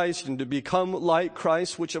serve Christ and to become like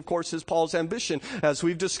Christ, which of course is Paul's ambition. As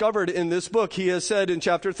we've discovered in this book, he has said in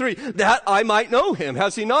chapter 3, that I might know him.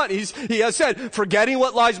 Has he not? He has said, forgetting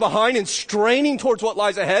what lies behind and straining towards what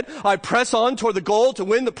lies ahead, I press on toward the goal to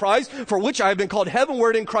win the prize for which I have been called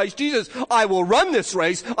heavenward in Christ Jesus. I will run this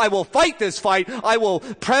race. I will fight this fight. I will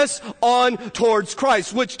press on towards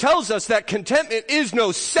Christ, which tells us that contentment is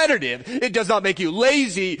no sedative. It does not make you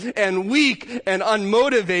lazy and weak and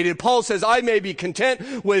unmotivated. Paul says, I may be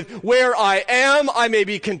content with where I am. I may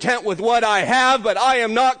be content with what I have, but I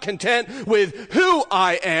am not content with who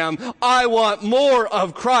I am. I want more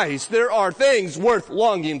of Christ. There are things worth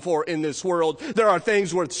longing for in this world. There are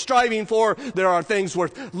things worth striving for. There are things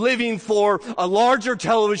worth living for. A larger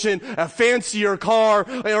television, a fancier car,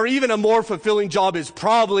 or even a more fulfilling job is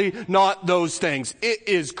probably not those things. It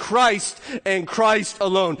is Christ and Christ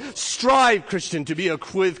alone. Strive, Christian, to be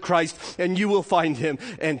with Christ, and you will find him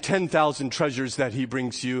and 10,000 treasures that he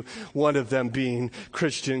brings you, one of them being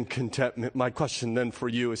Christian contentment. My question then for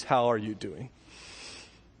you is, how are you doing?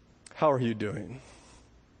 How are you doing?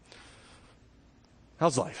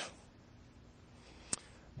 How's life?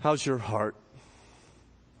 How's your heart?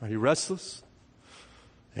 Are you restless?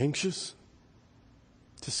 Anxious?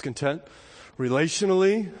 Discontent?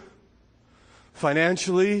 Relationally?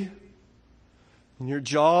 Financially? In your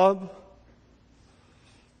job?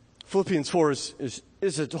 Philippians 4 is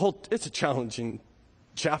it's a challenging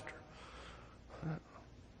chapter.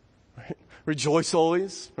 Right? Rejoice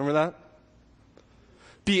always. Remember that?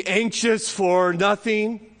 Be anxious for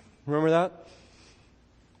nothing. Remember that?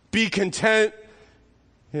 Be content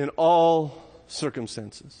in all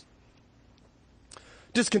circumstances.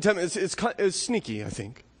 Discontentment is sneaky, I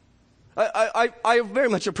think. I very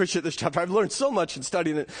much appreciate this chapter. I've learned so much in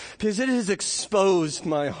studying it because it has exposed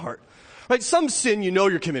my heart. Right? Some sin you know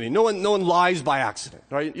you're committing. No one lies by accident.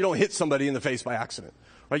 Right? You don't hit somebody in the face by accident.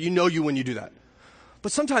 Right? You know you when you do that.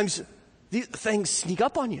 But sometimes these things sneak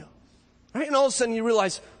up on you. Right? And all of a sudden you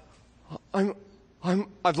realize,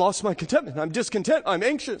 I've lost my contentment. I'm discontent. I'm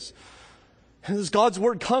anxious. And as God's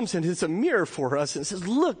word comes and it's a mirror for us and it says,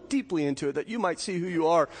 look deeply into it that you might see who you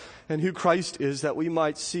are and who Christ is, that we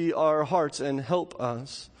might see our hearts and help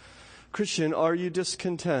us. Christian, are you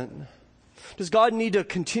discontent? Does God need to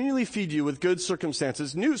continually feed you with good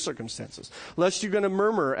circumstances, new circumstances, lest you're going to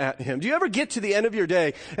murmur at him? Do you ever get to the end of your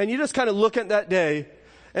day and you just kind of look at that day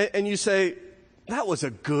and you say, that was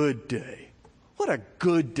a good day. What a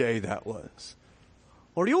good day that was.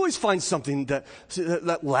 Or do you always find something that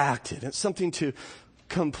lacked it? It's something to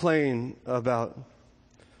complain about.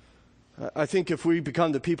 I think if we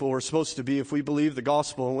become the people we're supposed to be, if we believe the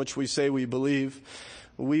gospel in which we say we believe,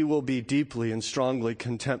 we will be deeply and strongly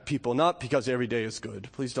content people. Not because every day is good.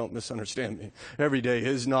 Please don't misunderstand me. Every day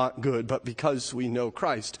is not good, but because we know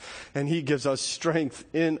Christ. And he gives us strength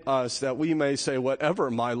in us that we may say,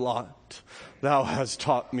 whatever my lot, thou hast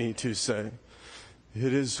taught me to say,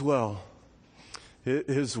 it is well. It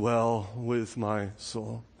is well with my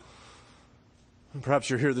soul. And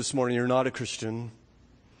perhaps you're here this morning, you're not a Christian.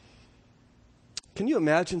 Can you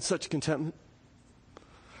imagine such contentment?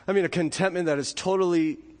 I mean, a contentment that is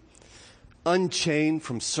totally unchained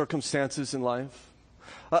from circumstances in life.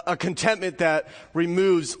 A contentment that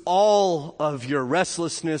removes all of your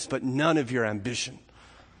restlessness, but none of your ambition.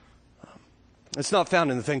 It's not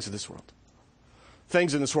found in the things of this world.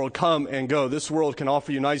 Things in this world come and go. This world can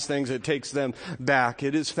offer you nice things. It takes them back.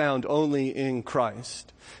 It is found only in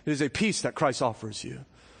Christ. It is a peace that Christ offers you.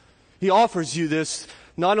 He offers you this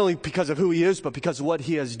not only because of who he is, but because of what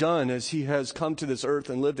he has done as he has come to this earth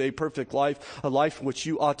and lived a perfect life, a life which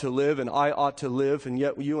you ought to live and I ought to live, and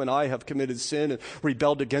yet you and I have committed sin and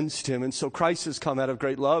rebelled against him. And so Christ has come out of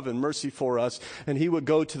great love and mercy for us, and he would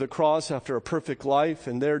go to the cross after a perfect life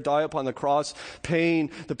and there die upon the cross,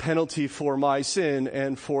 paying the penalty for my sin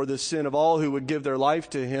and for the sin of all who would give their life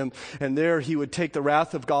to him. And there he would take the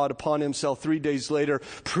wrath of God upon himself 3 days later,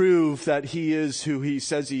 prove that he is who he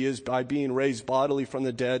says he is by being raised bodily from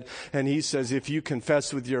the dead. And he says, if you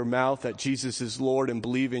confess with your mouth that Jesus is Lord and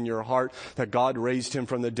believe in your heart that God raised him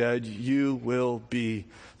from the dead, you will be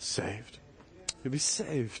saved. You'll be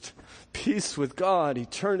saved. Peace with God,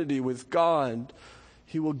 eternity with God.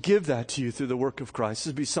 He will give that to you through the work of Christ. This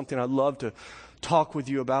would be something I'd love to talk with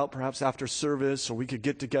you about, perhaps after service, or we could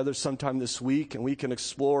get together sometime this week and we can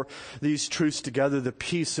explore these truths together, the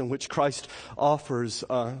peace in which Christ offers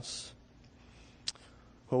us.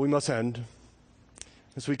 Well, we must end.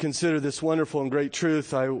 As we consider this wonderful and great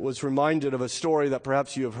truth, I was reminded of a story that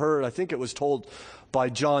perhaps you have heard. I think it was told by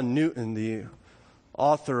John Newton, the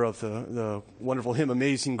author of the wonderful hymn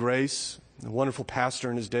Amazing Grace, a wonderful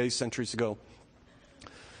pastor in his day, centuries ago.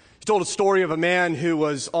 He told a story of a man who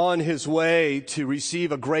was on his way to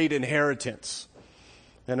receive a great inheritance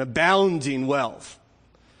and abounding wealth.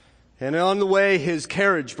 And on the way, his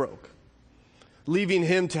carriage broke, leaving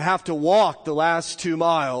him to have to walk the last 2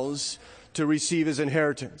 miles to receive his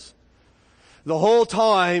inheritance. The whole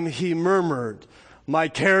time he murmured, my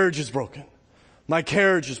carriage is broken. My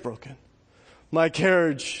carriage is broken. My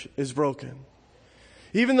carriage is broken.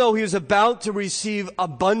 Even though he was about to receive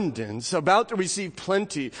abundance, about to receive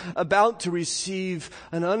plenty, about to receive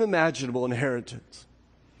an unimaginable inheritance.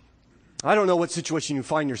 I don't know what situation you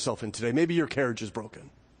find yourself in today. Maybe your carriage is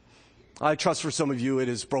broken. I trust for some of you it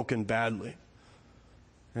is broken badly.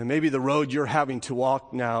 And maybe the road you're having to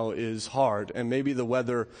walk now is hard, and maybe the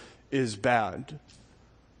weather is bad.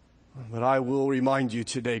 But I will remind you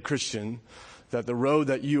today, Christian, that the road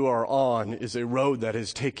that you are on is a road that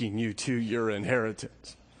is taking you to your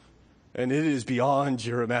inheritance. And it is beyond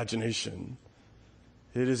your imagination.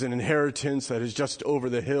 It is an inheritance that is just over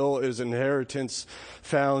the hill. It is an inheritance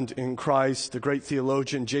found in Christ. The great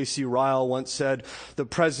theologian J.C. Ryle once said, the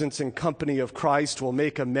presence and company of Christ will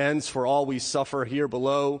make amends for all we suffer here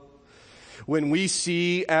below. When we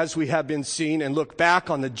see as we have been seen and look back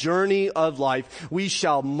on the journey of life, we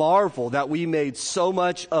shall marvel that we made so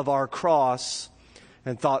much of our cross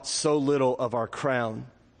and thought so little of our crown.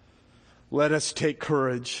 Let us take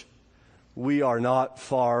courage. We are not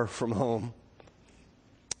far from home.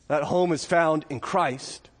 That home is found in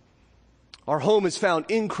Christ. Our home is found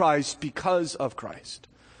in Christ because of Christ.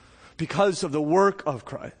 because of the work of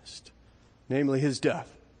Christ, namely his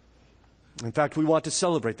death. In fact, we want to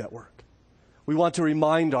celebrate that work. We want to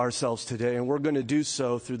remind ourselves today, and we're going to do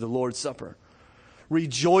so through the Lord's Supper,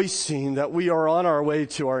 rejoicing that we are on our way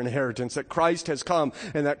to our inheritance, that Christ has come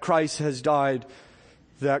and that Christ has died,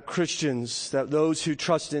 that Christians, that those who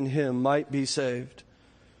trust in him might be saved.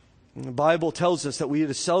 And the Bible tells us that we are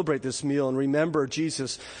to celebrate this meal and remember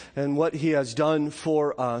Jesus and what he has done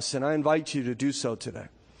for us, and I invite you to do so today.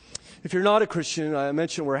 If you're not a Christian, I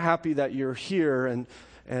mentioned we're happy that you're here, and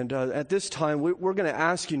at this time, we're going to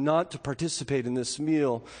ask you not to participate in this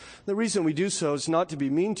meal. The reason we do so is not to be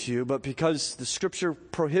mean to you, but because the Scripture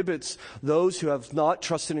prohibits those who have not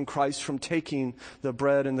trusted in Christ from taking the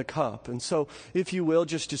bread and the cup. And so, if you will,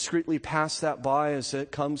 just discreetly pass that by as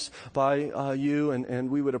it comes by you, and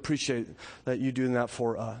we would appreciate that you doing that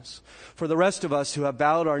for us. For the rest of us who have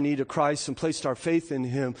bowed our knee to Christ and placed our faith in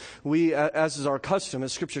him, we, as is our custom,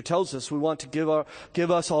 as Scripture tells us, we want to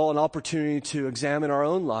give us all an opportunity to examine our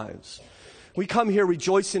own lives. We come here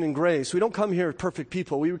rejoicing in grace. We don't come here perfect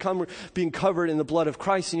people. We come being covered in the blood of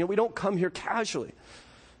Christ, and yet we don't come here casually.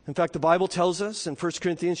 In fact, the Bible tells us in 1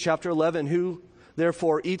 Corinthians chapter 11, who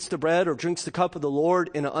therefore eats the bread or drinks the cup of the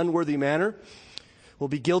Lord in an unworthy manner will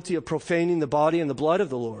be guilty of profaning the body and the blood of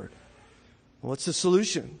the Lord. What's the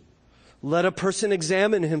solution? Let a person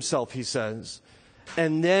examine himself, he says,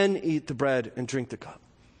 and then eat the bread and drink the cup.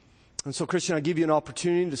 And so, Christian, I give you an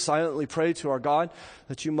opportunity to silently pray to our God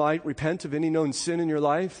that you might repent of any known sin in your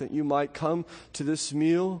life, that you might come to this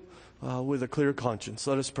meal with a clear conscience.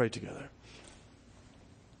 Let us pray together.